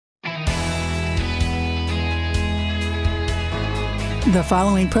The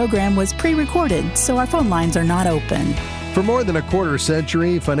following program was pre-recorded, so our phone lines are not open. For more than a quarter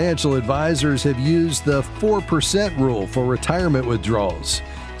century, financial advisors have used the 4% rule for retirement withdrawals.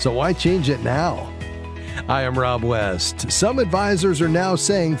 So why change it now? I am Rob West. Some advisors are now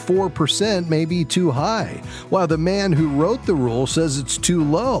saying 4% may be too high, while the man who wrote the rule says it's too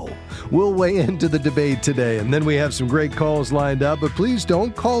low. We'll weigh into the debate today, and then we have some great calls lined up, but please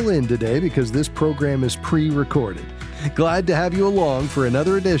don't call in today because this program is pre-recorded. Glad to have you along for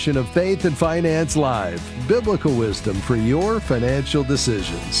another edition of Faith and Finance Live, biblical wisdom for your financial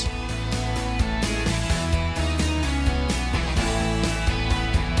decisions.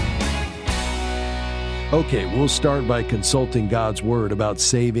 Okay, we'll start by consulting God's Word about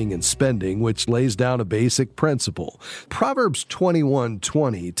saving and spending, which lays down a basic principle. Proverbs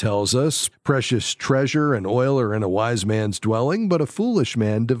 21:20 tells us, "Precious treasure and oil are in a wise man's dwelling, but a foolish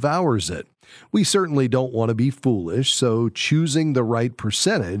man devours it." We certainly don't want to be foolish, so choosing the right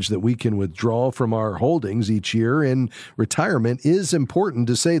percentage that we can withdraw from our holdings each year in retirement is important,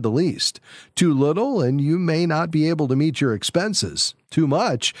 to say the least. Too little, and you may not be able to meet your expenses. Too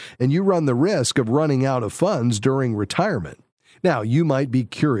much, and you run the risk of running out of funds during retirement. Now, you might be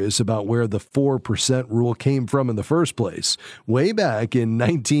curious about where the 4% rule came from in the first place. Way back in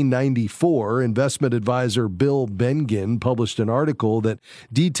 1994, investment advisor Bill Bengen published an article that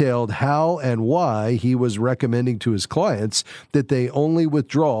detailed how and why he was recommending to his clients that they only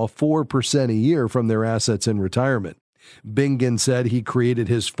withdraw 4% a year from their assets in retirement. Bengen said he created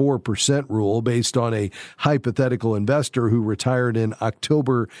his 4% rule based on a hypothetical investor who retired in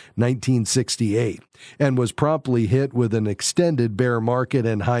October 1968 and was promptly hit with an extended bear market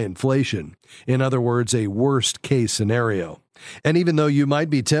and high inflation. In other words, a worst-case scenario. And even though you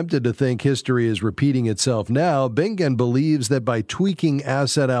might be tempted to think history is repeating itself now, Bengen believes that by tweaking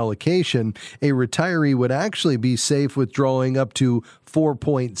asset allocation, a retiree would actually be safe withdrawing up to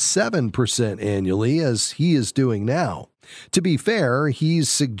 4.7% annually, as he is doing now. To be fair, he's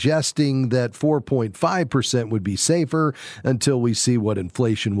suggesting that 4.5% would be safer until we see what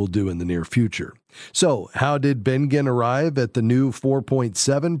inflation will do in the near future. So, how did Bengen arrive at the new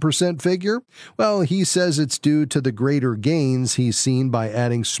 4.7% figure? Well, he says it's due to the greater gains he's seen by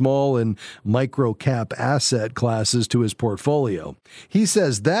adding small and micro-cap asset classes to his portfolio. He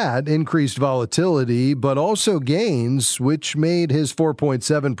says that increased volatility, but also gains, which made his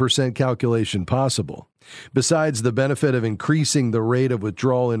 4.7% calculation possible. Besides the benefit of increasing the rate of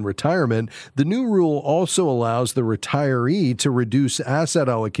withdrawal in retirement, the new rule also allows the retiree to reduce asset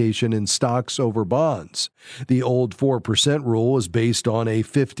allocation in stocks over bonds. The old 4% rule was based on a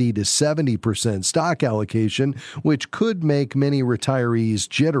 50 to 70% stock allocation, which could make many retirees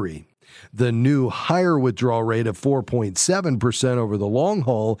jittery. The new higher withdrawal rate of 4.7% over the long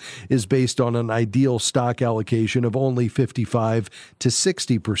haul is based on an ideal stock allocation of only 55 to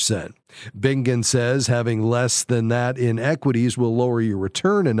 60%. Bengen says having less than that in equities will lower your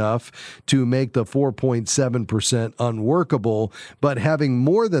return enough to make the 4.7% unworkable, but having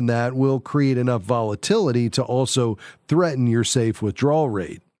more than that will create enough volatility to also threaten your safe withdrawal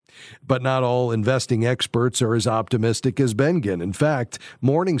rate. But not all investing experts are as optimistic as Bengen. In fact,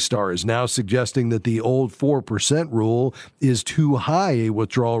 Morningstar is now suggesting that the old 4% rule is too high a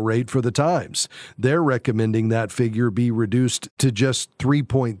withdrawal rate for the times. They're recommending that figure be reduced to just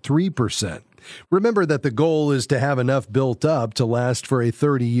 3.3%. Remember that the goal is to have enough built up to last for a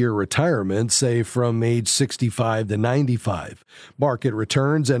 30-year retirement, say from age 65 to 95. Market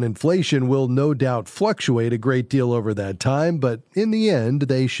returns and inflation will no doubt fluctuate a great deal over that time, but in the end,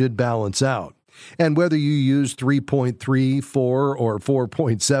 they should balance out. And whether you use 3.3, 4, or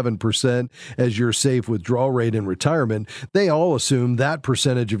 4.7% as your safe withdrawal rate in retirement, they all assume that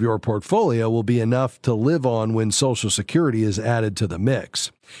percentage of your portfolio will be enough to live on when Social Security is added to the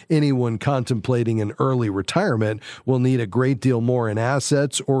mix. Anyone contemplating an early retirement will need a great deal more in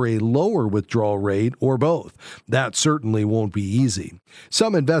assets or a lower withdrawal rate or both. That certainly won't be easy.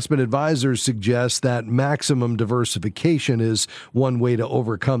 Some investment advisors suggest that maximum diversification is one way to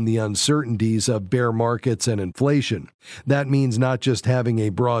overcome the uncertainties of bear markets and inflation. That means not just having a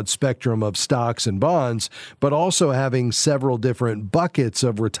broad spectrum of stocks and bonds, but also having several different buckets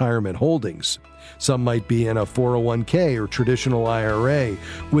of retirement holdings. Some might be in a 401k or traditional IRA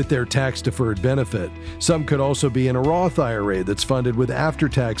with their tax-deferred benefit. Some could also be in a Roth IRA that's funded with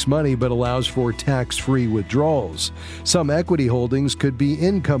after-tax money but allows for tax-free withdrawals. Some equity holdings could be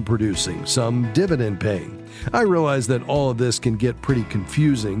income-producing, some dividend-paying. I realize that all of this can get pretty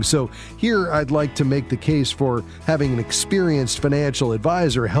confusing, so here I'd like to make the case for having an experienced financial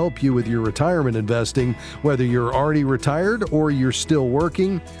advisor help you with your retirement investing, whether you're already retired or you're still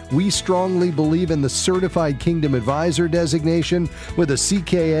working. We strongly believe in the Certified Kingdom Advisor designation. With a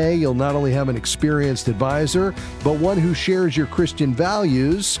CKA, you'll not only have an experienced advisor, but one who shares your Christian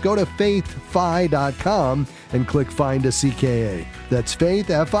values. Go to faithfi.com and click Find a CKA. That's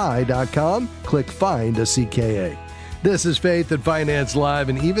faithfi.com. Click Find a CKA. This is Faith and Finance Live,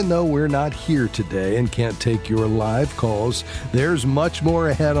 and even though we're not here today and can't take your live calls, there's much more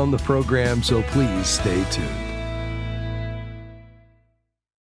ahead on the program, so please stay tuned.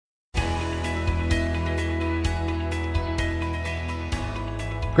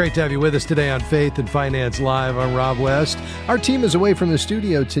 Great to have you with us today on Faith and Finance Live. I'm Rob West. Our team is away from the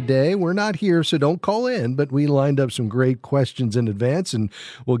studio today. We're not here, so don't call in, but we lined up some great questions in advance, and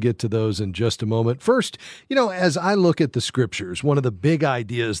we'll get to those in just a moment. First, as I look at the scriptures, one of the big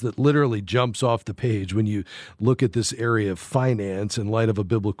ideas that literally jumps off the page when you look at this area of finance in light of a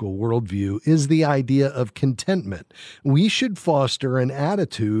biblical worldview is the idea of contentment. We should foster an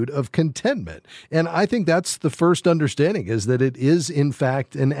attitude of contentment, and I think that's the first understanding, is that it is, in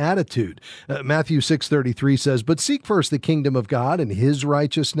fact, an attitude. Matthew 6:33 says, "But seek first the kingdom of God and his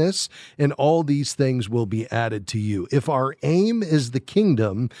righteousness, and all these things will be added to you." If our aim is the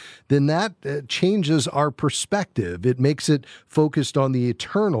kingdom, then that changes our perspective. It makes it focused on the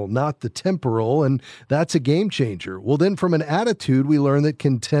eternal, not the temporal, and that's a game changer. Well, then from an attitude, we learn that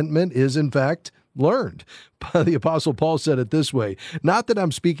contentment is, in fact, learned. The Apostle Paul said it this way, "Not that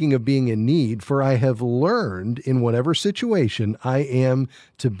I'm speaking of being in need, for I have learned in whatever situation I am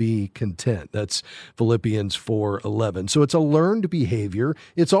to be content." That's Philippians 4:11. So it's a learned behavior.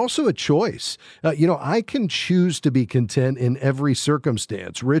 It's also a choice. I can choose to be content in every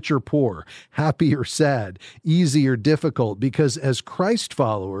circumstance, rich or poor, happy or sad, easy or difficult, because as Christ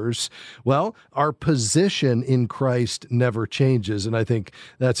followers, our position in Christ never changes. And I think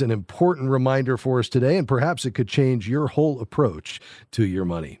that's an important reminder for us today, and perhaps it could change your whole approach to your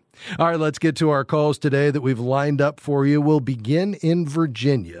money. All right, let's get to our calls today that we've lined up for you. We'll begin in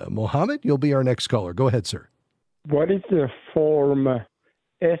Virginia. Mohammed, you'll be our next caller. Go ahead, sir. What is the form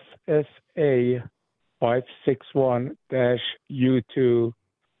SSA 561-U2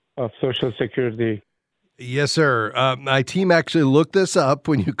 of Social Security? Yes, sir. My team actually looked this up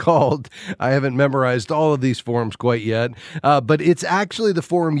when you called. I haven't memorized all of these forms quite yet, but it's actually the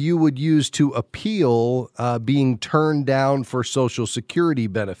form you would use to appeal being turned down for Social Security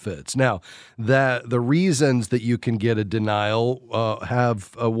benefits. Now, the reasons that you can get a denial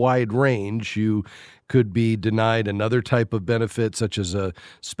have a wide range. You could be denied another type of benefit, such as a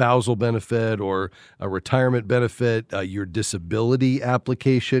spousal benefit or a retirement benefit. Your disability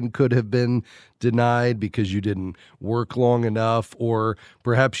application could have been denied because you didn't work long enough, or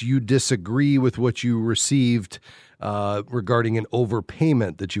perhaps you disagree with what you received regarding an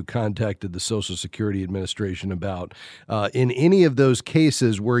overpayment that you contacted the Social Security Administration about. In any of those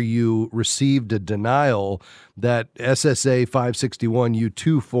cases where you received a denial, that SSA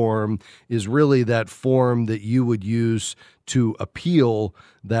 561U2 form is really that form that you would use to appeal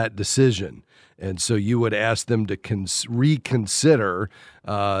that decision. And so you would ask them to reconsider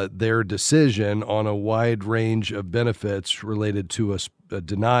their decision on a wide range of benefits related to a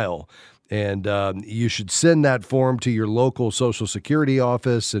denial. And you should send that form to your local Social Security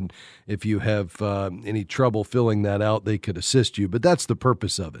office. And if you have any trouble filling that out, they could assist you. But that's the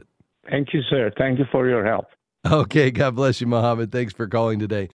purpose of it. Thank you, sir. Thank you for your help. Okay. God bless you, Mohammed. Thanks for calling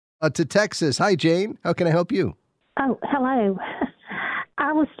today. To Texas. Hi, Jane. How can I help you? Oh, hello.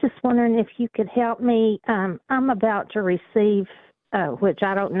 I was just wondering if you could help me. I'm about to receive, which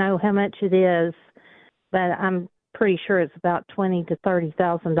I don't know how much it is, but I'm pretty sure it's about $20,000 to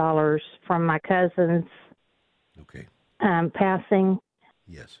 $30,000 from my cousin's passing.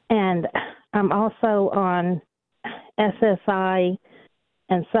 Yes. And I'm also on SSI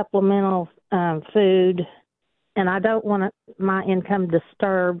and supplemental food, and I don't want my income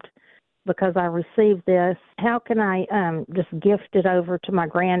disturbed because I received this. How can I just gift it over to my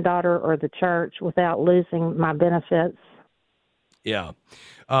granddaughter or the church without losing my benefits? Yeah,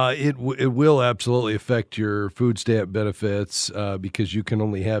 it will absolutely affect your food stamp benefits because you can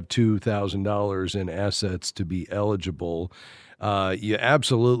only have $2,000 in assets to be eligible. You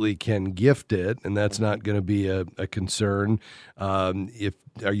absolutely can gift it, and that's not going to be a concern.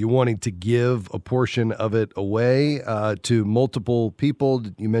 Are you wanting to give a portion of it away to multiple people?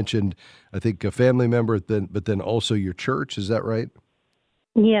 You mentioned, I think, a family member, but then also your church. Is that right?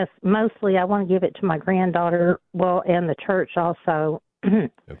 Yes, mostly I want to give it to my granddaughter, and the church also.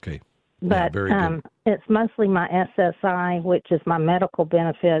 Okay. But very good. it's mostly my SSI, which is my medical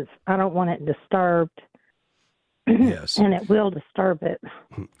benefits. I don't want it disturbed. Yes. And it will disturb it.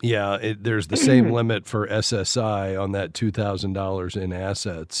 Yeah, there's the same limit for SSI on that $2,000 in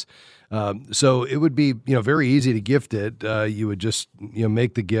assets. So it would be, very easy to gift it. You would just,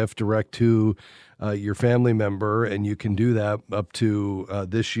 make the gift direct to your family member, and you can do that up to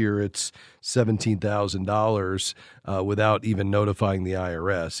this year. It's $17,000 without even notifying the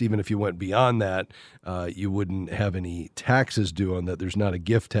IRS. Even if you went beyond that, you wouldn't have any taxes due on that. There's not a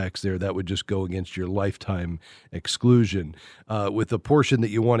gift tax there. That would just go against your lifetime exclusion. With the portion that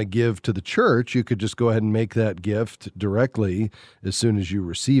you want to give to the church, you could just go ahead and make that gift directly as soon as you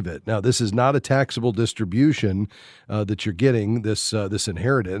receive it. Now, this is not a taxable distribution that you're getting, this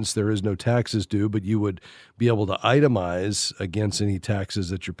inheritance. There is no taxes due, but you would be able to itemize against any taxes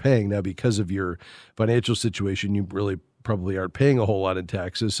that you're paying. Now, because of your financial situation, you really probably aren't paying a whole lot in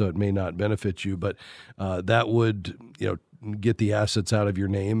taxes, so it may not benefit you, but that would, get the assets out of your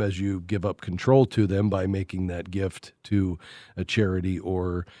name as you give up control to them by making that gift to a charity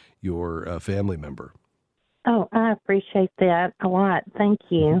or your family member. Oh, I appreciate that a lot. Thank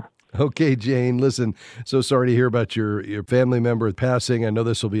you. Okay, Jane, listen, so sorry to hear about your family member passing. I know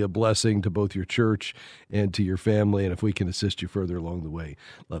this will be a blessing to both your church and to your family, and if we can assist you further along the way,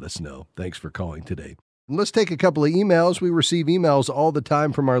 let us know. Thanks for calling today. Let's take a couple of emails. We receive emails all the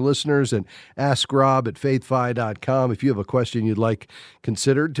time from our listeners at askrob@faithfi.com. If you have a question you'd like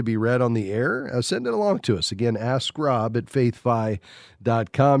considered to be read on the air, send it along to us. Again,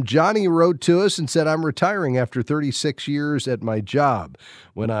 askrob@faithfi.com. Johnny wrote to us and said, I'm retiring after 36 years at my job.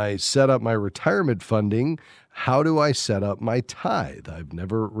 When I set up my retirement funding, how do I set up my tithe? I've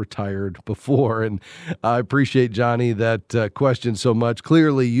never retired before, and I appreciate, Johnny, that question so much.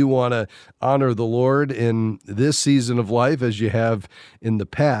 Clearly, you want to honor the Lord in this season of life as you have in the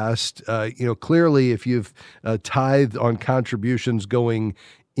past. Clearly, if you've tithed on contributions going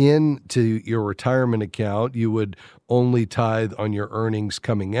into your retirement account, you would only tithe on your earnings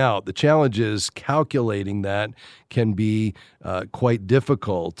coming out. The challenge is calculating that can be quite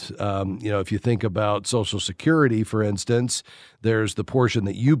difficult. If you think about Social Security, for instance, there's the portion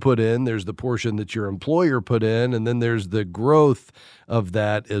that you put in, there's the portion that your employer put in, and then there's the growth of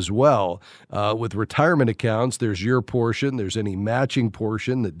that as well. With retirement accounts, there's your portion, there's any matching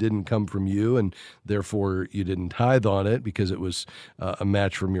portion that didn't come from you, and therefore you didn't tithe on it because it was a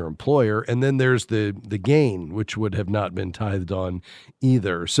match from your employer. And then there's the gain, which would have not been tithed on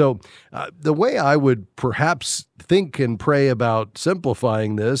either. So the way I would perhaps think and pray about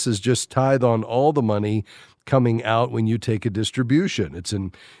simplifying this is just tithe on all the money coming out when you take a distribution. It's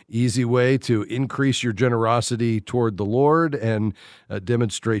an easy way to increase your generosity toward the Lord and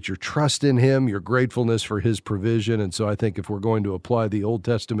demonstrate your trust in Him, your gratefulness for His provision. And so I think if we're going to apply the Old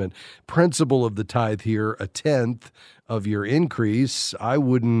Testament principle of the tithe here, a tenth of your increase, I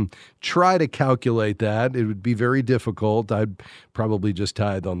wouldn't try to calculate that. It would be very difficult. I'd probably just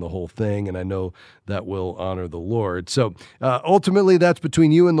tithe on the whole thing, and I know that will honor the Lord. So ultimately, that's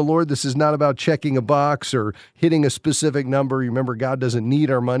between you and the Lord. This is not about checking a box or hitting a specific number. Remember, God doesn't need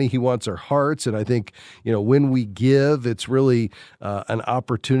our money. He wants our hearts. And I think, when we give, it's really an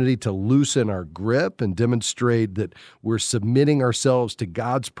opportunity to loosen our grip and demonstrate that we're submitting ourselves to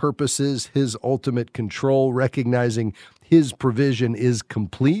God's purposes, His ultimate control, recognizing His provision is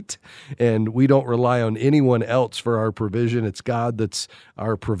complete, and we don't rely on anyone else for our provision. It's God that's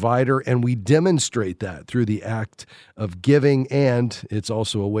our provider, and we demonstrate that through the act of giving, and it's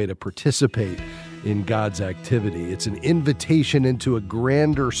also a way to participate in God's activity. It's an invitation into a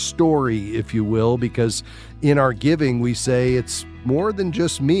grander story, if you will, because in our giving, we say it's more than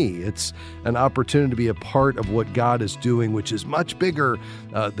just me. It's an opportunity to be a part of what God is doing, which is much bigger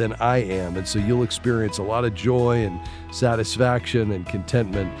than I am. And so you'll experience a lot of joy and satisfaction and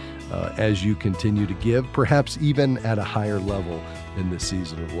contentment as you continue to give, perhaps even at a higher level in this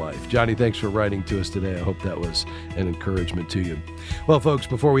season of life. Johnny, thanks for writing to us today. I hope that was an encouragement to you. Well, folks,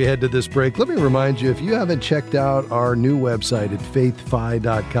 before we head to this break, let me remind you, if you haven't checked out our new website at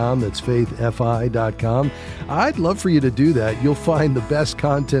faithfi.com, that's faithfi.com, I'd love for you to do that. You'll find the best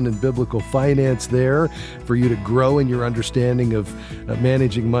content in biblical finance there for you to grow in your understanding of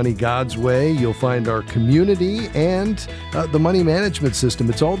managing money God's way. You'll find our community and the money management system.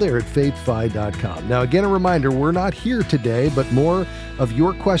 It's all there at faithfi.com. Now, again, a reminder, we're not here today, but more of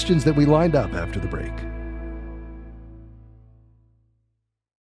your questions that we lined up after the break.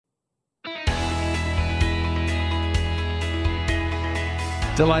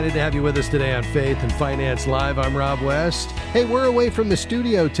 Delighted to have you with us today on Faith and Finance Live. I'm Rob West. Hey, we're away from the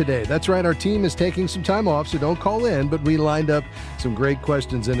studio today. That's right, our team is taking some time off, so don't call in, but we lined up some great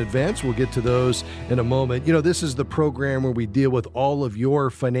questions in advance. We'll get to those in a moment. You know, this is the program where we deal with all of your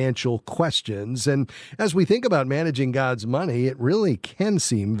financial questions, and as we think about managing God's money, it really can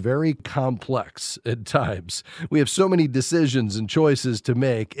seem very complex at times. We have so many decisions and choices to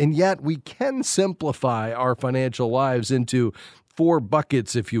make, and yet we can simplify our financial lives into 4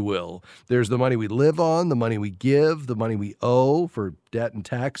 buckets, if you will. There's the money we live on, the money we give, the money we owe for debt and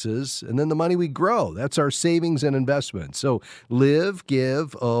taxes, and then the money we grow. That's our savings and investments. So live,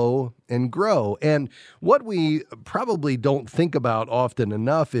 give, owe, and grow. And what we probably don't think about often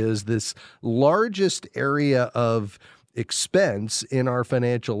enough is this largest area of expense in our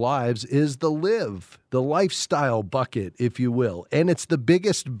financial lives is the lifestyle bucket, if you will. And it's the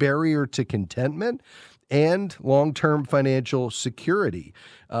biggest barrier to contentment and long-term financial security.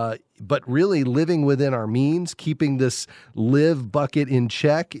 But really living within our means, keeping this live bucket in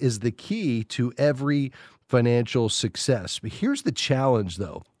check is the key to every financial success. But here's the challenge,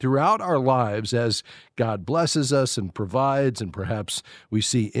 though. Throughout our lives, as God blesses us and provides, and perhaps we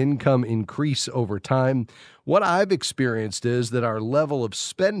see income increase over time, what I've experienced is that our level of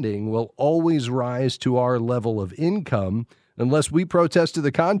spending will always rise to our level of income unless we protest to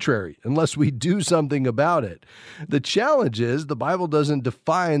the contrary, unless we do something about it. The challenge is the Bible doesn't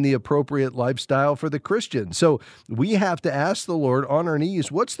define the appropriate lifestyle for the Christian. So we have to ask the Lord on our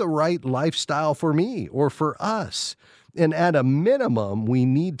knees, what's the right lifestyle for me or for us? And at a minimum, we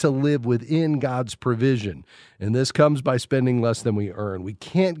need to live within God's provision. And this comes by spending less than we earn. We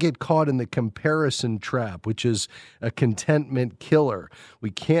can't get caught in the comparison trap, which is a contentment killer. We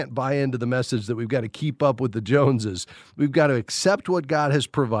can't buy into the message that we've got to keep up with the Joneses. We've got to accept what God has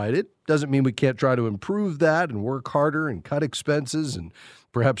provided. Doesn't mean we can't try to improve that and work harder and cut expenses and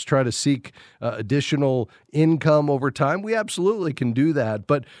perhaps try to seek additional income over time. We absolutely can do that.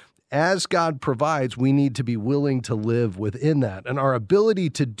 But as God provides, we need to be willing to live within that. And our ability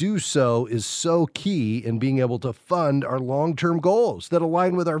to do so is so key in being able to fund our long-term goals that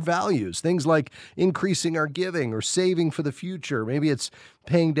align with our values. Things like increasing our giving or saving for the future. Maybe it's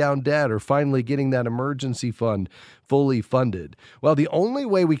paying down debt or finally getting that emergency fund fully funded. Well, the only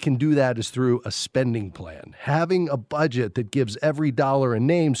way we can do that is through a spending plan, having a budget that gives every dollar a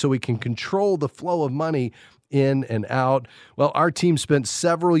name so we can control the flow of money in and out. Well, our team spent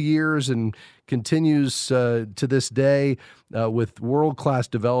several years and continues to this day with world-class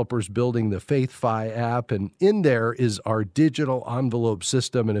developers building the FaithFi app. And in there is our digital envelope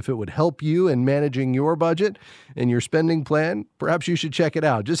system. And if it would help you in managing your budget and your spending plan, perhaps you should check it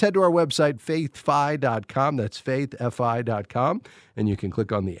out. Just head to our website, faithfi.com. That's faithfi.com. And you can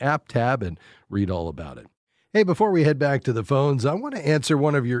click on the app tab and read all about it. Hey, before we head back to the phones, I want to answer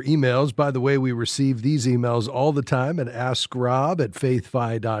one of your emails. By the way, we receive these emails all the time at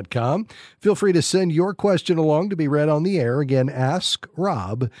askrob@faithfi.com. Feel free to send your question along to be read on the air. Again,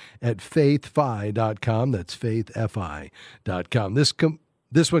 askrob@faithfi.com. That's faithfi.com.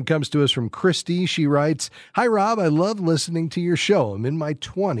 This one comes to us from Christy. She writes, "Hi, Rob. I love listening to your show. I'm in my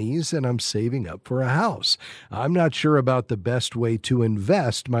 20s and I'm saving up for a house. I'm not sure about the best way to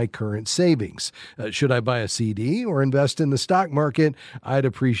invest my current savings. Should I buy a CD or invest in the stock market? I'd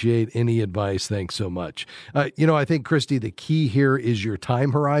appreciate any advice. Thanks so much." I think, Christy, the key here is your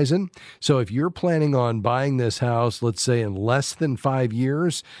time horizon. So if you're planning on buying this house, let's say in less than 5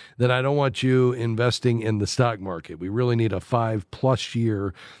 years, then I don't want you investing in the stock market. We really need a 5+ year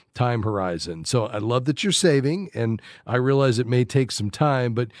time horizon. So I love that you're saving, and I realize it may take some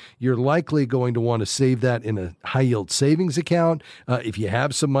time, but you're likely going to want to save that in a high-yield savings account. If you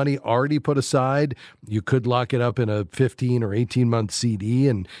have some money already put aside, you could lock it up in a 15 or 18-month CD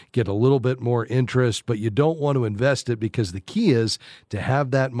and get a little bit more interest, but you don't want to invest it because the key is to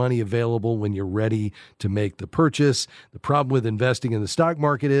have that money available when you're ready to make the purchase. The problem with investing in the stock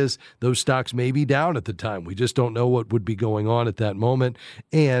market is those stocks may be down at the time. We just don't know what would be going on at that moment,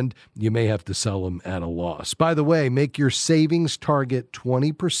 and you may have to sell them at a loss. By the way, make your savings target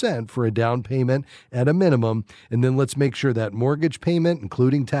 20% for a down payment at a minimum, and then let's make sure that mortgage payment,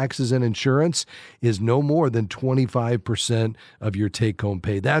 including taxes and insurance, is no more than 25% of your take-home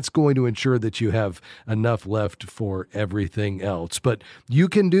pay. That's going to ensure that you have enough left for everything else. But you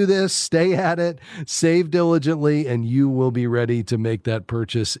can do this, stay at it, save diligently, and you will be ready to make that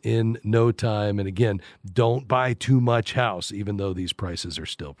purchase in no time. And again, don't buy too much house, even though these prices are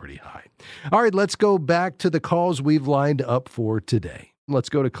still pretty high. All right, let's go back to the calls we've lined up for today. Let's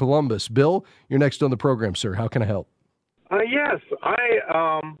go to Columbus. Bill, you're next on the program, sir. How can I help? Yes,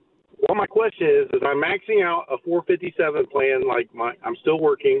 I Well, my question is I'm maxing out a 457 plan, I'm still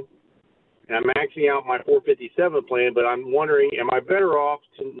working, and I'm maxing out my 457 plan, but I'm wondering, am I better off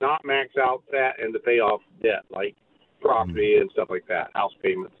to not max out that and to pay off debt, like property and stuff like that, house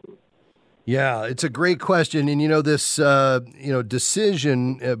payments? Yeah, it's a great question. And, this,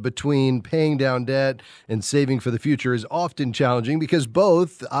 decision between paying down debt and saving for the future is often challenging because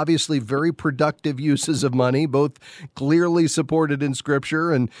both obviously very productive uses of money, both clearly supported in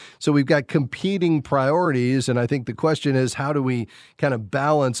Scripture. And so we've got competing priorities. And I think the question is, how do we kind of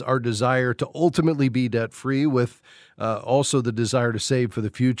balance our desire to ultimately be debt free with also the desire to save for the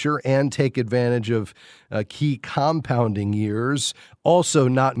future and take advantage of key compounding years, also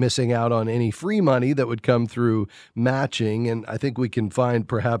not missing out on any free money that would come through matching. And I think we can find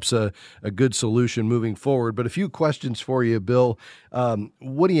perhaps a good solution moving forward. But a few questions for you, Bill.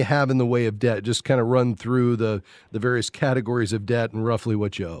 What do you have in the way of debt? Just kind of run through the various categories of debt and roughly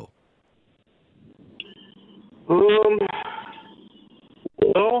what you owe.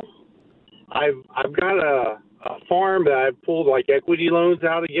 Well, I've got a farm that I've pulled like equity loans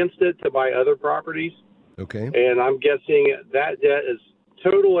out against it to buy other properties. Okay. And I'm guessing that debt is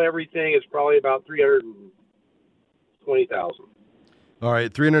total everything is probably about $320,000. All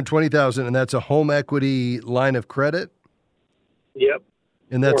right, $320,000, and that's a home equity line of credit? Yep.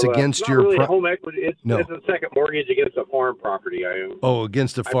 And that's against your really home equity. It's a second mortgage against a farm property I own. Oh,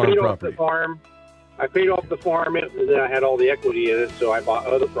 against a farm property. I paid off the farm, and then I had all the equity in it, so I bought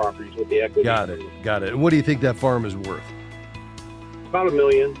other properties with the equity. Got it. And what do you think that farm is worth? About $1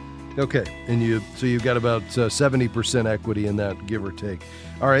 million. Okay, and you've got about 70% equity in that, give or take.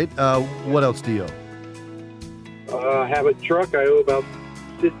 All right, what else do you owe? I have a truck I owe about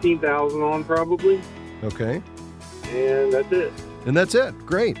 $15,000 on probably. Okay. And that's it.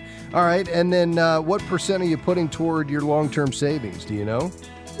 Great. All right, and then what percent are you putting toward your long-term savings? Do you know?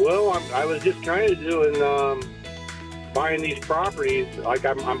 Well, I was just kind of doing buying these properties. Like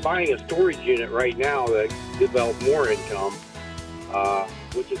I'm buying a storage unit right now that develop more income,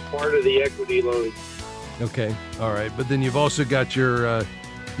 which is part of the equity loan. Okay, all right. But then you've also got your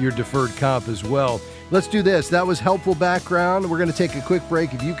deferred comp as well. Let's do this. That was helpful background. We're going to take a quick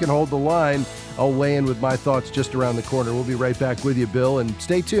break. If you can hold the line, I'll weigh in with my thoughts just around the corner. We'll be right back with you, Bill, and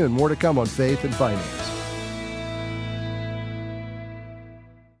stay tuned. More to come on Faith and Finance.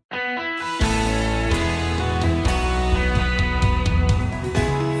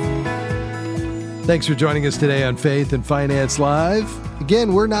 Thanks for joining us today on Faith and Finance Live.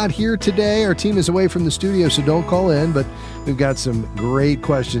 Again, we're not here today. Our team is away from the studio, so don't call in, but we've got some great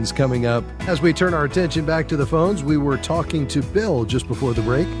questions coming up. As we turn our attention back to the phones, we were talking to Bill just before the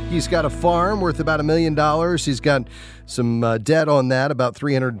break. He's got a farm worth about $1 million. He's got some debt on that, about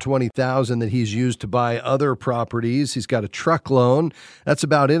 $320,000 that he's used to buy other properties. He's got a truck loan. That's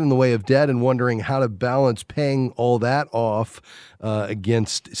about it in the way of debt, and wondering how to balance paying all that off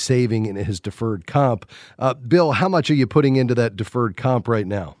against saving in his deferred comp. Bill, how much are you putting into that deferred comp right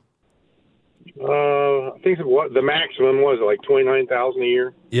now? I think what the maximum was like $29,000 a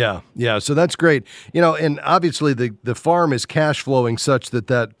year. Yeah. So that's great. And obviously the farm is cash flowing such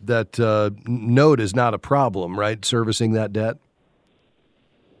that note is not a problem, right? Servicing that debt.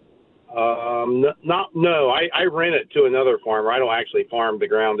 No. I rent it to another farmer. I don't actually farm the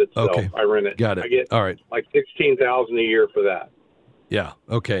ground itself. Okay. I rent it. Got it. I get all right. Like $16,000 a year for that. Yeah.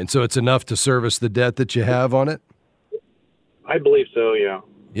 Okay. And so it's enough to service the debt that you have on it? I believe so. Yeah.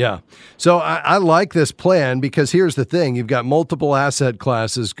 Yeah. So I like this plan because here's the thing. You've got multiple asset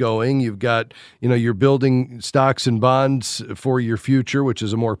classes going. You've got, you're building stocks and bonds for your future, which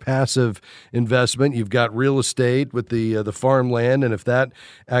is a more passive investment. You've got real estate with the farmland. And if that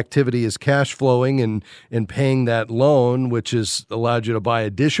activity is cash flowing and paying that loan, which has allowed you to buy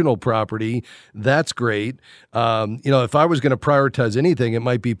additional property, that's great. If I was going to prioritize anything, it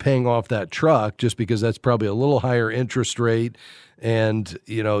might be paying off that truck just because that's probably a little higher interest rate. And,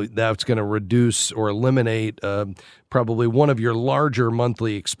 that's going to reduce or eliminate probably one of your larger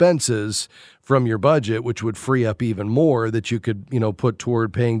monthly expenses from your budget, which would free up even more that you could, put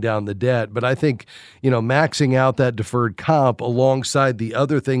toward paying down the debt. But I think, maxing out that deferred comp alongside the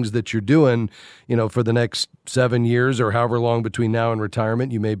other things that you're doing, for the next 7 years or however long between now and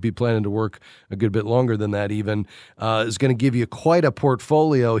retirement, you may be planning to work a good bit longer than that even, is going to give you quite a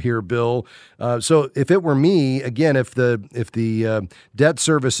portfolio here, Bill. So if it were me, again, if the debt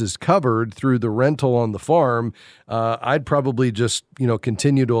service is covered through the rental on the farm, I'd probably just,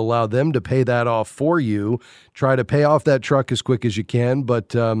 continue to allow them to pay that off for you. Try to pay off that truck as quick as you can,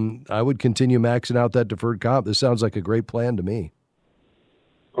 but I would continue maxing out that deferred comp. This sounds like a great plan to me.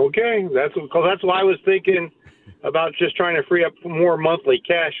 Okay, that's why I was thinking about just trying to free up more monthly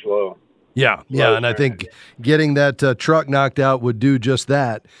cash flow. Yeah, and I think getting that truck knocked out would do just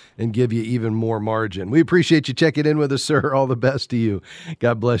that and give you even more margin. We appreciate you checking in with us, sir. All the best to you.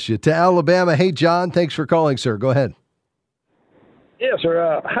 God bless you. To Alabama, hey, John, thanks for calling, sir. Go ahead. Yes,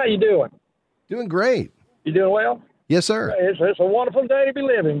 sir. How you doing? Doing great. You doing well? Yes, sir. It's a wonderful day to be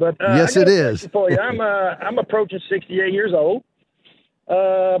living. But yes, I got it a is. question for you. I'm approaching 68 years old.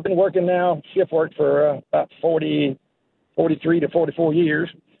 I've been working now, shift work for about 43 to 44 years.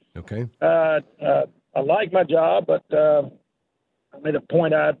 Okay. I like my job, but I'm at a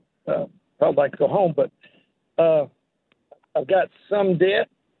point I'd probably like to go home. But I've got some debt.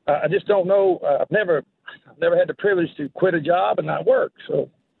 I just don't know. I've never had the privilege to quit a job and not work, so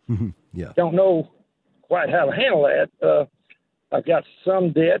yeah. Don't know quite how to handle that. I've got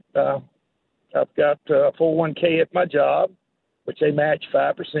some debt. I've got 401k at my job, which they match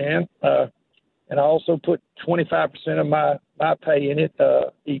 5%. And I also put 25% of my pay in it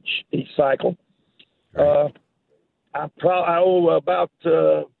each cycle. Right. I owe about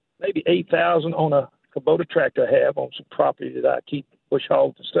maybe $8,000 on a Kubota tractor I have on some property that I keep bush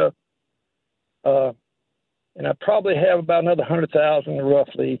hogs and stuff. And I probably have about another $100,000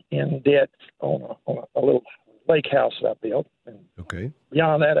 roughly in debt on a little lake house that I built. And okay.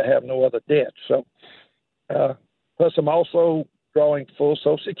 Beyond that, I have no other debt. So, plus I'm also drawing full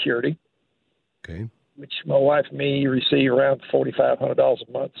Social Security. Okay. Which my wife and me receive around $4,500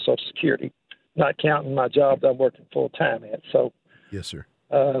 a month Social Security, not counting my job that I'm working full time at. So, yes, sir.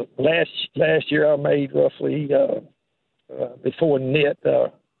 Last year I made roughly before net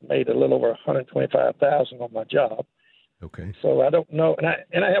made a little over $125,000 on my job. Okay. So I don't know,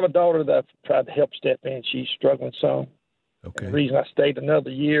 and I have a daughter that I've tried to help step in. She's struggling some. Okay. And the reason I stayed another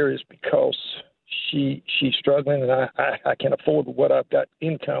year is because she's struggling, and I can afford what I've got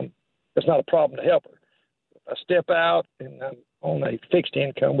income. It's not a problem to help her. If I step out and I'm on a fixed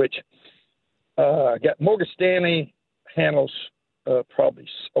income, which I got Morgan Stanley handles probably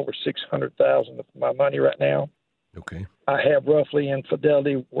over $600,000 of my money right now. Okay. I have roughly in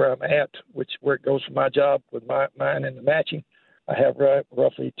Fidelity where I'm at, where it goes for my job with mine and the matching. I have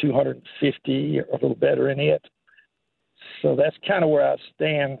roughly 250 or a little better in it. So that's kind of where I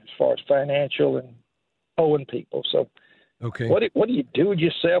stand as far as financial and owing people. So. Okay. What do you do with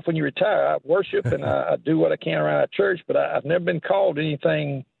yourself when you retire? I worship and I do what I can around our church, but I've never been called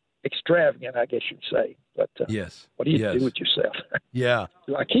anything extravagant, I guess you'd say. But yes. What do you do with yourself? Yeah.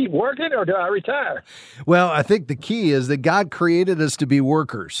 Do I keep working or do I retire? Well, I think the key is that God created us to be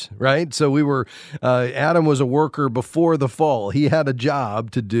workers, right? So we were, Adam was a worker before the fall. He had a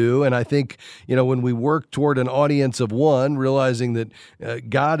job to do. And I think, when we work toward an audience of one, realizing that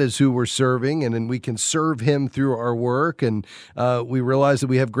God is who we're serving and we can serve him through our work. And we realize that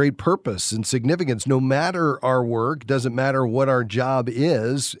we have great purpose and significance no matter our work, doesn't matter what our job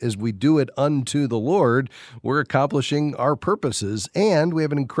is, as we do it unto the Lord, we're accomplishing our purposes. And we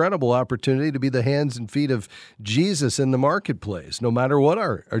have an incredible opportunity to be the hands and feet of Jesus in the marketplace, no matter what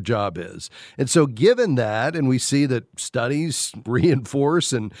our job is. And so given that, and we see that studies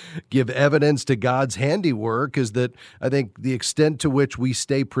reinforce and give evidence to God's handiwork, is that I think the extent to which we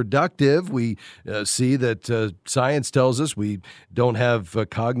stay productive, we see that science tells us we don't have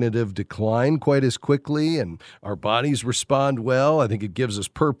cognitive decline quite as quickly, and our bodies respond well. I think it gives us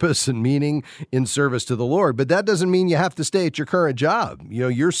purpose and meaning in service to the Lord. But that doesn't mean you have to stay at your current job.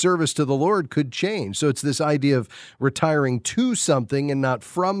 Your service to the Lord could change. So it's this idea of retiring to something and not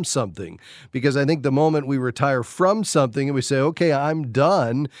from something. Because I think the moment we retire from something and we say, okay, I'm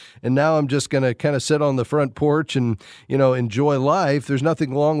done, and now I'm just going to kind of sit on the front porch and, enjoy life, there's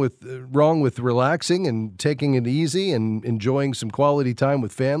nothing wrong with relaxing and taking it easy and enjoying some quality time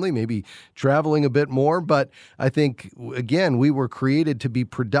with family, maybe traveling a bit more. But I think, again, we were created to be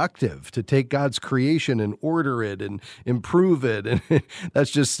productive, to take God's creation and order it and improve it. And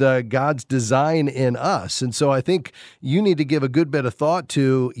that's just God's design in us. And so I think you need to give a good bit of thought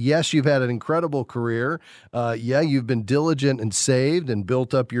to, yes, you've had an incredible career. You've been diligent and saved and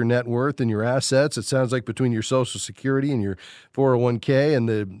built up your net worth and your assets. It sounds like between your Social Security and your 401k and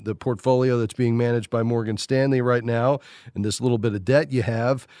the portfolio that's being managed by Morgan Stanley right now, and this little bit of debt you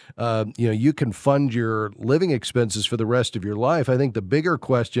have, you can fund your living expenses for the rest of your life. I think the bigger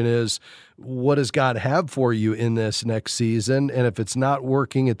question is, what does God have for you in this next season? And if it's not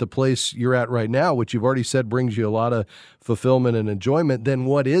working at the place you're at right now, which you've already said brings you a lot of fulfillment and enjoyment, then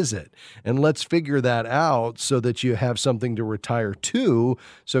what is it? And let's figure that out so that you have something to retire to,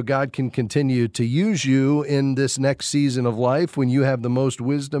 so God can continue to use you in this next season of life when you have the most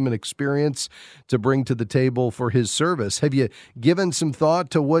wisdom and experience to bring to the table for his service. Have you given some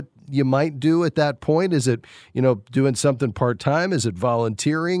thought to what you might do at that point? Is it, doing something part-time? Is it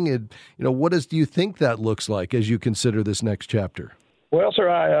volunteering? What do you think that looks like as you consider this next chapter? Well, sir,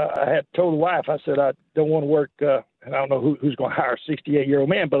 I had told the wife, I said, I don't want to work, and I don't know who's going to hire a 68-year-old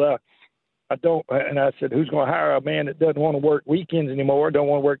man, but I don't, and I said, who's going to hire a man that doesn't want to work weekends anymore, don't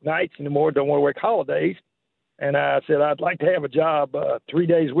want to work nights anymore, don't want to work holidays? And I said, I'd like to have a job 3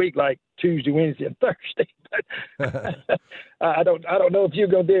 days a week, like Tuesday, Wednesday, and Thursday. But I don't know if you're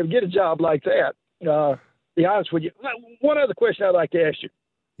going to be able to get a job like that. Be honest with you. One other question I'd like to ask you.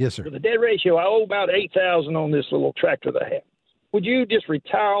 Yes, sir. For the debt ratio, I owe about $8,000 on this little tractor that I have. Would you just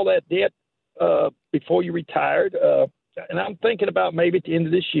retire all that debt before you retired? And I'm thinking about maybe at the end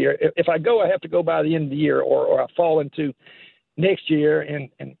of this year. If I go, I have to go by the end of the year, or I fall into next year. And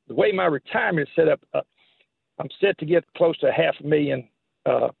the way my retirement is set up, I'm set to get close to $500,000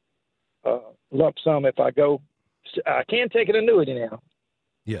 lump sum if I go. I can take an annuity now.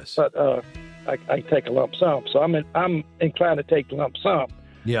 Yes. But I take a lump sum. So I'm inclined to take the lump sum.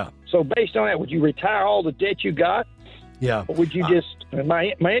 Yeah. So based on that, would you retire all the debt you got? Yeah. Or would you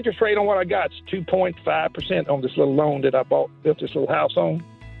my interest rate on what I got is 2.5% on this little loan that I built this little house on?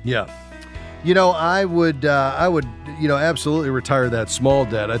 Yeah. I would absolutely retire that small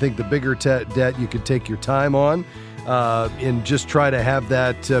debt. I think the bigger debt you could take your time on and just try to have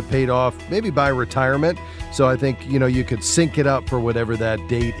that paid off maybe by retirement. So I think, you could sync it up for whatever that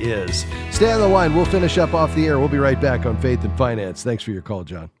date is. Stay on the line. We'll finish up off the air. We'll be right back on Faith and Finance. Thanks for your call,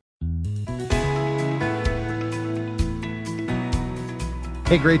 John.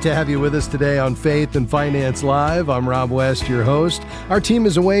 Hey, great to have you with us today on Faith and Finance Live. I'm Rob West, your host. Our team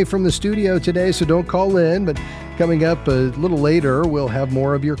is away from the studio today, so don't call in, but coming up a little later, we'll have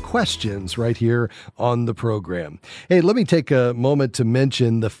more of your questions right here on the program. Hey, let me take a moment to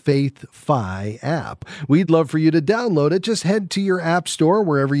mention the Faith Fi app. We'd love for you to download it. Just head to your app store,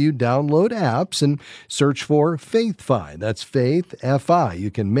 wherever you download apps, and search for Faith Fi. That's Faith, F-I. You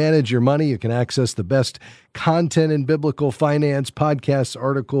can manage your money. You can access the best content in biblical finance, podcasts,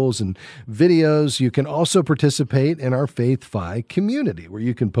 articles, and videos. You can also participate in our Faith Fi community, where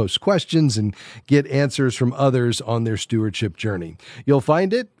you can post questions and get answers from others on their stewardship journey. You'll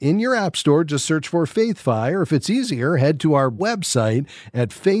find it in your app store. Just search for Faith Fi, or if it's easier, head to our website at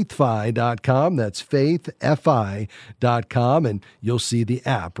faithfi.com. That's faithfi.com, and you'll see the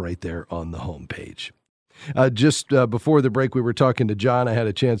app right there on the homepage. Just before the break, we were talking to John. I had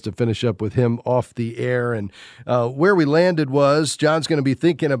a chance to finish up with him off the air. And where we landed was John's going to be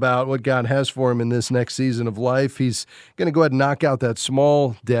thinking about what God has for him in this next season of life. He's going to go ahead and knock out that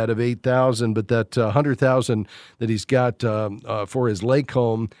small debt of $8,000, but that $100,000 that he's got for his lake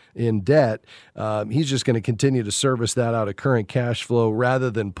home in debt, he's just going to continue to service that out of current cash flow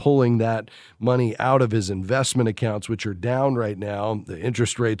rather than pulling that money out of his investment accounts, which are down right now. The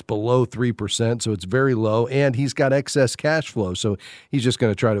interest rate's below 3%, so it's very low. And he's got excess cash flow. So he's just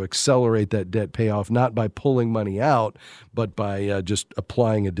going to try to accelerate that debt payoff, not by pulling money out, but by just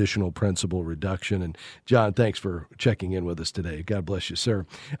applying additional principal reduction. And John, thanks for checking in with us today. God bless you, sir.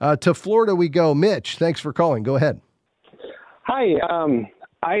 To Florida we go. Mitch, thanks for calling. Go ahead. Hi.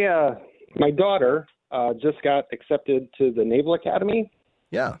 My daughter just got accepted to the Naval Academy.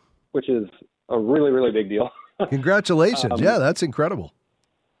 Yeah. Which is a really, really big deal. Congratulations. Yeah, that's incredible.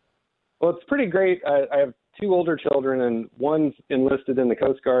 Well, it's pretty great. I have two older children, and one's enlisted in the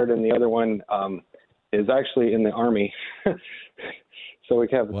Coast Guard, and the other one is actually in the Army. So we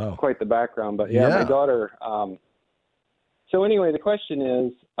have quite the background. But yeah, my daughter. So anyway, the question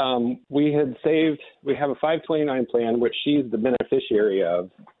is, we have a 529 plan, which she's the beneficiary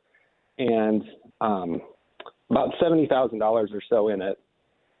of, and about $70,000 or so in it.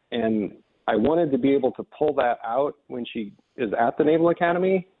 And I wanted to be able to pull that out when she is at the Naval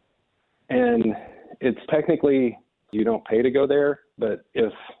Academy. And it's technically, you don't pay to go there, but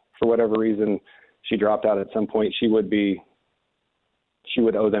if for whatever reason she dropped out at some point, she would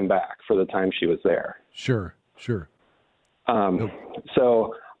owe them back for the time she was there. Sure.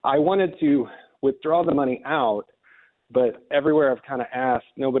 So I wanted to withdraw the money out, but everywhere I've kind of asked,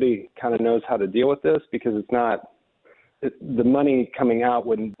 nobody kind of knows how to deal with this, because the money coming out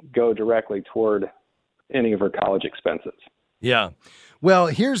wouldn't go directly toward any of her college expenses. Yeah. Well,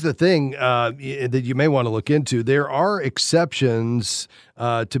 here's the thing that you may want to look into. There are exceptions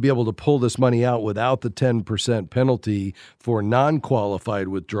to be able to pull this money out without the 10% penalty for non-qualified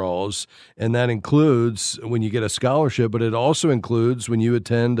withdrawals, and that includes when you get a scholarship, but it also includes when you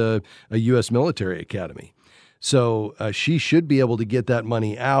attend a U.S. military academy. So she should be able to get that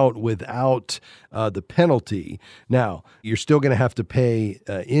money out without the penalty. Now, you're still going to have to pay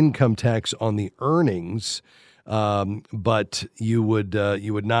income tax on the earnings but you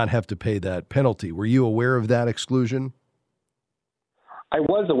would not have to pay that penalty. Were you aware of that exclusion? I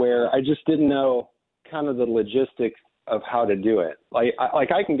was aware. I just didn't know kind of the logistics of how to do it.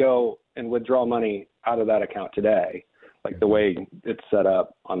 Like I can go and withdraw money out of that account today, like the way it's set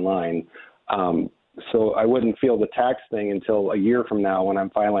up online. So I wouldn't feel the tax thing until a year from now when I'm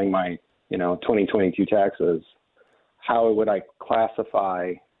filing my, 2022 taxes. How would I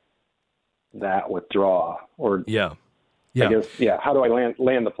classify that witdraw? Or yeah. I guess, how do I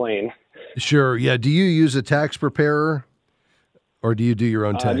land the plane? Sure. Yeah. Do you use a tax preparer or do you do your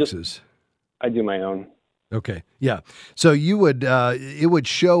own taxes? I do my own. Okay. Yeah. So you would, it would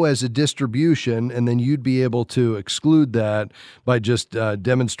show as a distribution, and then you'd be able to exclude that by just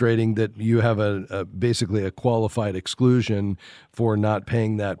demonstrating that you have basically a qualified exclusion for not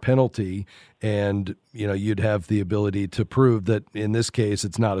paying that penalty. And, you'd have the ability to prove that in this case,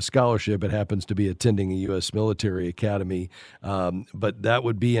 it's not a scholarship. It happens to be attending a U.S. military academy. But that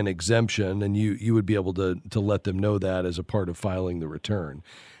would be an exemption, and you would be able to let them know that as a part of filing the return.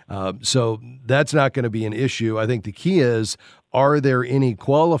 So that's not going to be an issue. I think the key is, are there any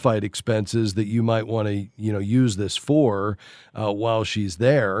qualified expenses that you might want to, use this for while she's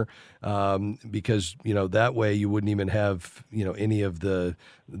there? Because, that way you wouldn't even have, any of the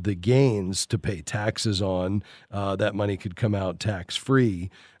gains to pay taxes on. That money could come out tax-free.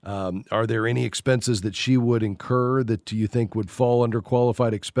 Are there any expenses that she would incur that you think would fall under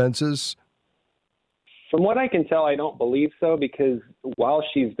qualified expenses? From what I can tell, I don't believe so, because while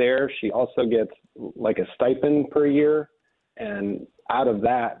she's there, she also gets like a stipend per year. And out of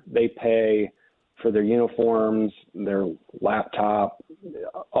that, they pay for their uniforms, their laptop,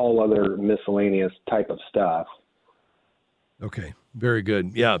 all other miscellaneous type of stuff. Okay, very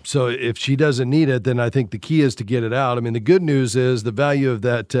good. Yeah, so if she doesn't need it, then I think the key is to get it out. I mean, the good news is the value of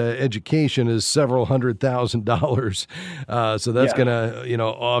that education is several $100,000. So that's going to,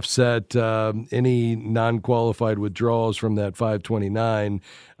 offset any non-qualified withdrawals from that 529.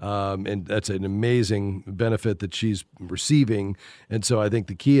 And that's an amazing benefit that she's receiving. And so I think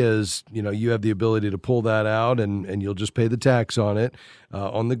the key is, you have the ability to pull that out and you'll just pay the tax on it,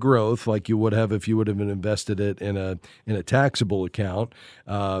 on the growth, like you would have if you would have invested it in a taxable account.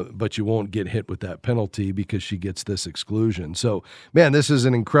 But you won't get hit with that penalty because she gets this exclusion. So, man, this is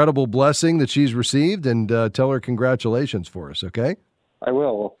an incredible blessing that she's received, and tell her congratulations for us. Okay. I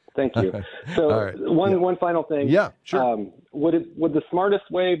will. Thank you. So right. one final thing. Yeah, sure. Would the smartest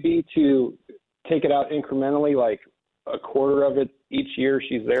way be to take it out incrementally, like a quarter of it each year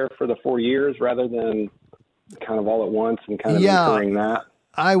she's there for the 4 years, rather than kind of all at once and kind of incurring that?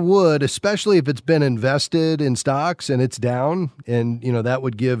 I would, especially if it's been invested in stocks and it's down, and that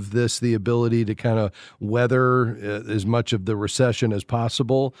would give this the ability to kind of weather as much of the recession as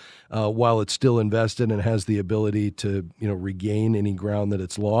possible while it's still invested and has the ability to regain any ground that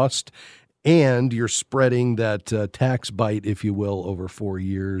it's lost. And you're spreading that tax bite, if you will, over 4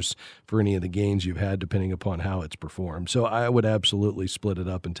 years for any of the gains you've had, depending upon how it's performed. So I would absolutely split it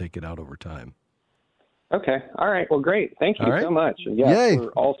up and take it out over time. Okay. All right. Well, great. Thank you so much. Yay. We're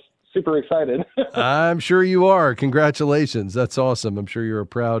all super excited. I'm sure you are. Congratulations. That's awesome. I'm sure you're a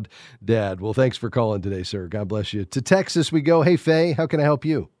proud dad. Well, thanks for calling today, sir. God bless you. To Texas we go. Hey, Faye, how can I help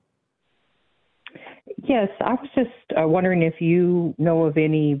you? Yes, I was just wondering if you know of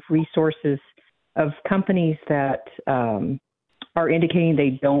any resources of companies that are indicating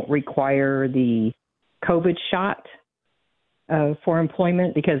they don't require the COVID shot for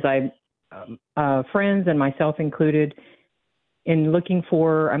employment, because friends and myself included, I'm looking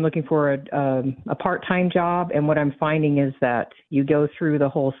for a part-time job, and what I'm finding is that you go through the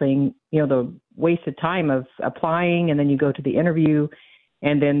whole thing, the wasted time of applying, and then you go to the interview,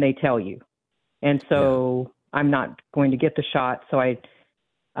 and then they tell you, and so I'm not going to get the shot. So I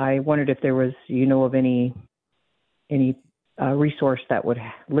wondered if there was of any resource that would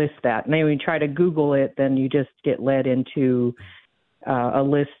list that. And then when you try to Google it, then you just get led into a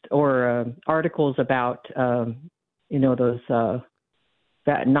list or articles about, those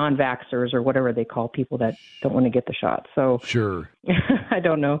that non-vaxxers or whatever they call people that don't want to get the shot. So sure, I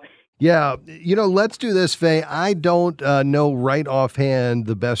don't know. Yeah. Let's do this, Faye. I don't know right offhand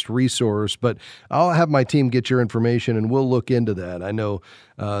the best resource, but I'll have my team get your information and we'll look into that. I know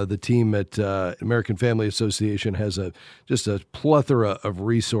The team at American Family Association has just a plethora of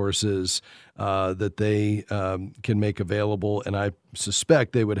resources that they can make available, and I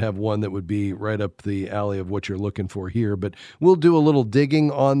suspect they would have one that would be right up the alley of what you're looking for here. But we'll do a little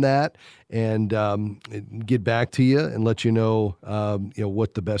digging on that and get back to you and let you know,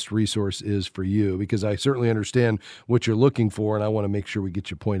 what the best resource is for you, because I certainly understand what you're looking for, and I want to make sure we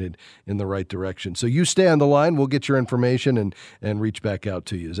get you pointed in the right direction. So you stay on the line. We'll get your information and reach back out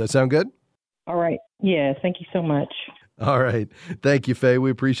to you. Does that sound good? All right. Yes. Thank you so much. All right. Thank you, Faye.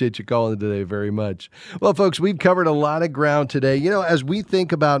 We appreciate you calling today very much. Well, folks, we've covered a lot of ground today. As we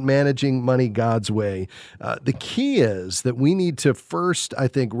think about managing money God's way, the key is that we need to first, I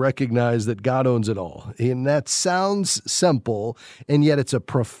think, recognize that God owns it all. And that sounds simple, and yet it's a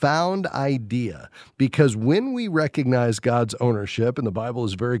profound idea, because when we recognize God's ownership, and the Bible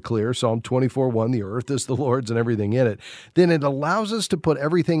is very clear, Psalm 24:1, the earth is the Lord's and everything in it, then it allows us to put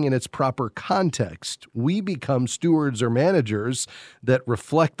everything in its proper context. We become stewards or managers that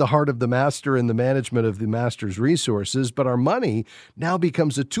reflect the heart of the master in the management of the master's resources, but our money now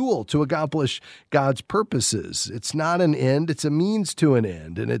becomes a tool to accomplish God's purposes. It's not an end, it's a means to an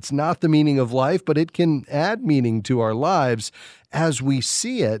end, and it's not the meaning of life, but it can add meaning to our lives as we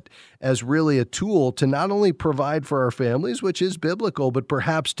see it as really a tool to not only provide for our families, which is biblical, but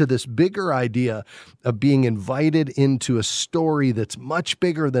perhaps to this bigger idea of being invited into a story that's much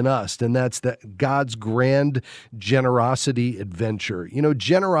bigger than us, and that's God's grand generosity adventure.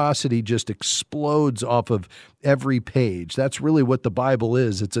 Generosity just explodes off of every page. That's really what the Bible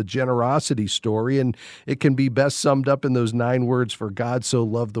is. It's a generosity story, and it can be best summed up in those 9 words: for God so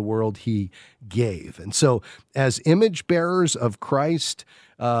loved the world, he gave. And so as image bearers of Christ,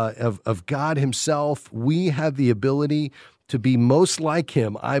 of God himself, we have the ability to be most like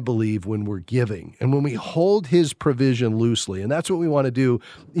him, I believe, when we're giving and when we hold his provision loosely. And that's what we want to do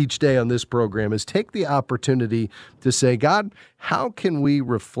each day on this program, is take the opportunity to say, God, how can we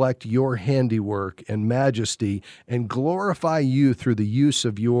reflect your handiwork and majesty and glorify you through the use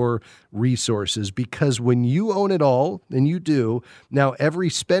of your resources? Because when you own it all, and you do, now every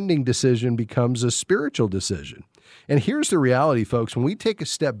spending decision becomes a spiritual decision. And here's the reality, folks. When we take a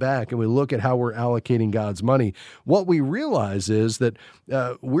step back and we look at how we're allocating God's money, what we realize is that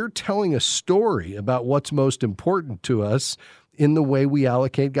we're telling a story about what's most important to us in the way we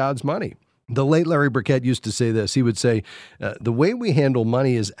allocate God's money. The late Larry Burkett used to say this. He would say, the way we handle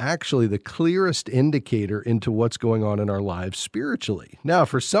money is actually the clearest indicator into what's going on in our lives spiritually. Now,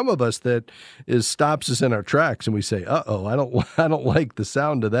 for some of us, that stops us in our tracks, and we say, uh-oh, I don't like the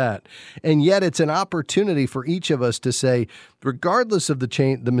sound of that. And yet it's an opportunity for each of us to say, regardless of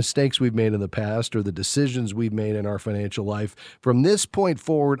the mistakes we've made in the past or the decisions we've made in our financial life, from this point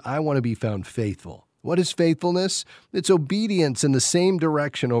forward, I want to be found faithful. What is faithfulness? It's obedience in the same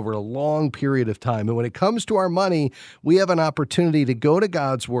direction over a long period of time. And when it comes to our money, we have an opportunity to go to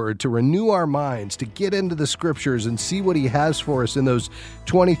God's Word, to renew our minds, to get into the Scriptures and see what he has for us in those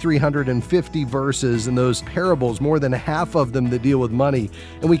 2,350 verses and those parables, more than half of them that deal with money.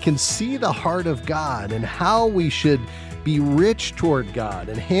 And we can see the heart of God and how we should be rich toward God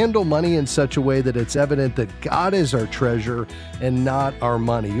and handle money in such a way that it's evident that God is our treasure and not our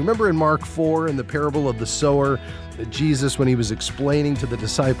money. You remember in Mark 4, in the parable of the sower, Jesus, when he was explaining to the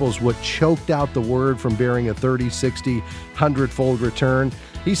disciples what choked out the word from bearing a 30, 60, 100-fold return,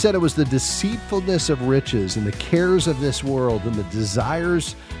 he said it was the deceitfulness of riches and the cares of this world and the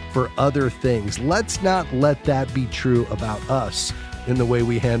desires for other things. Let's not let that be true about us in the way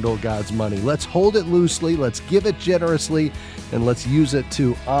we handle God's money. Let's hold it loosely, let's give it generously, and let's use it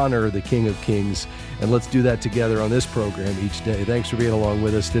to honor the King of Kings. And let's do that together on this program each day. Thanks for being along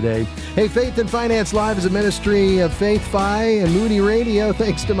with us today. Hey, Faith and Finance Live is a ministry of Faith Fi and Moody Radio.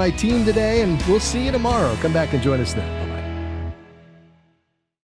 Thanks to my team today, and we'll see you tomorrow. Come back and join us then.